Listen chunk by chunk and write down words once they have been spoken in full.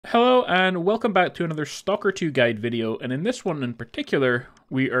Hello and welcome back to another Stalker 2 guide video, and in this one in particular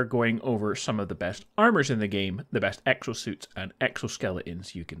we are going over some of the best armors in the game, the best exosuits and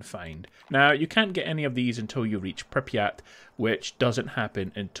exoskeletons you can find. Now you can't get any of these until you reach Pripyat, which doesn't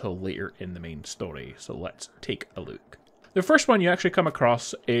happen until later in the main story, so let's take a look. The first one you actually come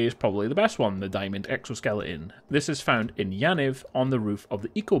across is probably the best one, the Diamond Exoskeleton. This is found in Yaniv on the roof of the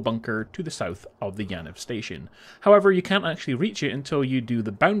Eco Bunker to the south of the Yaniv station. However, you can't actually reach it until you do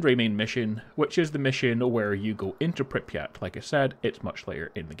the Boundary Main mission, which is the mission where you go into Pripyat. Like I said, it's much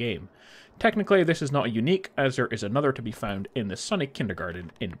later in the game. Technically, this is not unique, as there is another to be found in the Sunny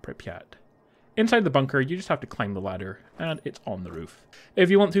Kindergarten in Pripyat. Inside the bunker, you just have to climb the ladder, and it's on the roof. If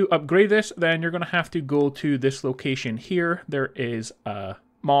you want to upgrade this, then you're going to have to go to this location here. There is a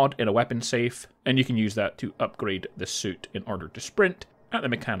mod in a weapon safe, and you can use that to upgrade the suit in order to sprint at the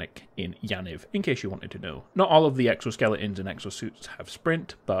mechanic in Yaniv, in case you wanted to know. Not all of the exoskeletons and exosuits have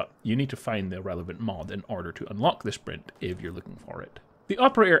sprint, but you need to find the relevant mod in order to unlock the sprint if you're looking for it. The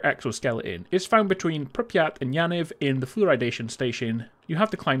Operator Exoskeleton is found between Pripyat and Yaniv in the fluoridation station. You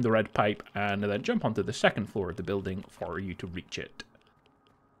have to climb the red pipe and then jump onto the second floor of the building for you to reach it.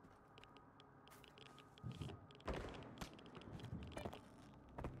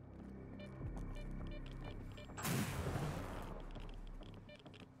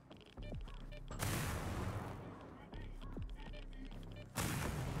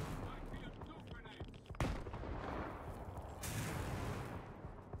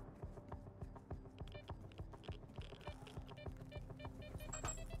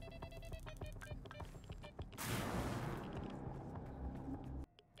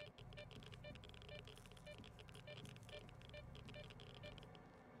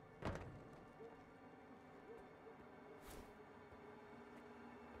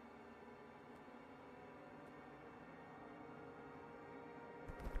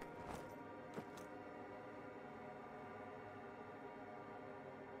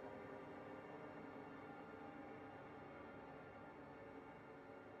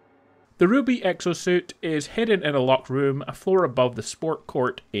 The Ruby Exosuit is hidden in a locked room, a floor above the sport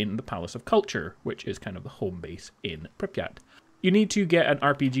court in the Palace of Culture, which is kind of the home base in Pripyat. You need to get an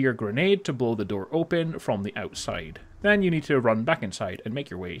RPG or grenade to blow the door open from the outside. Then you need to run back inside and make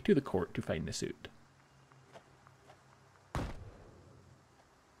your way to the court to find the suit.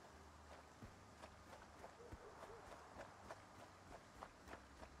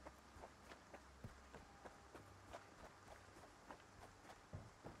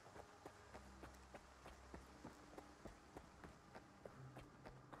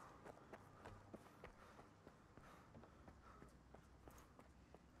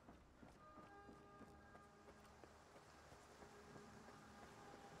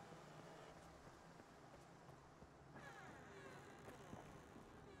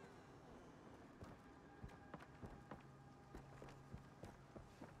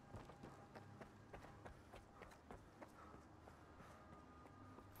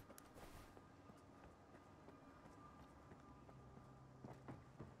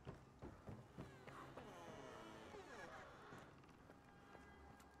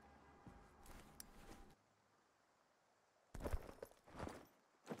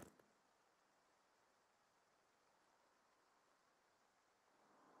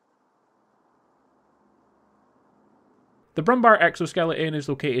 The Brummbar Exoskeleton is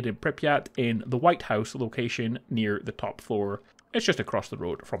located in Pripyat in the White House location near the top floor. It's just across the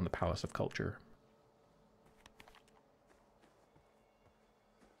road from the Palace of Culture.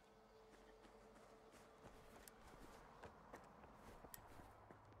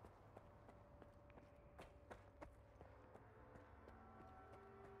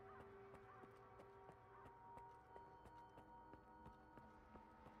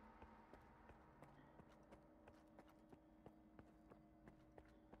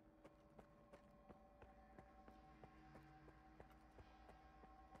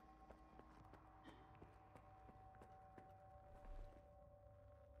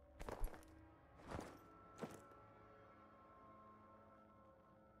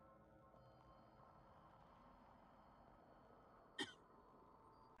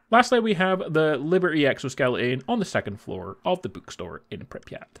 Lastly, we have the Liberty Exoskeleton on the second floor of the bookstore in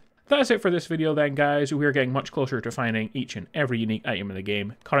Pripyat. That's it for this video then, guys. We're getting much closer to finding each and every unique item in the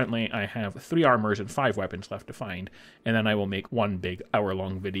game. Currently, I have 3 armors and 5 weapons left to find, and then I will make one big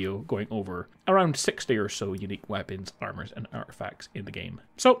hour-long video going over around 60 or so unique weapons, armors, and artifacts in the game.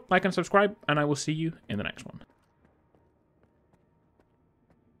 So, like and subscribe, and I will see you in the next one.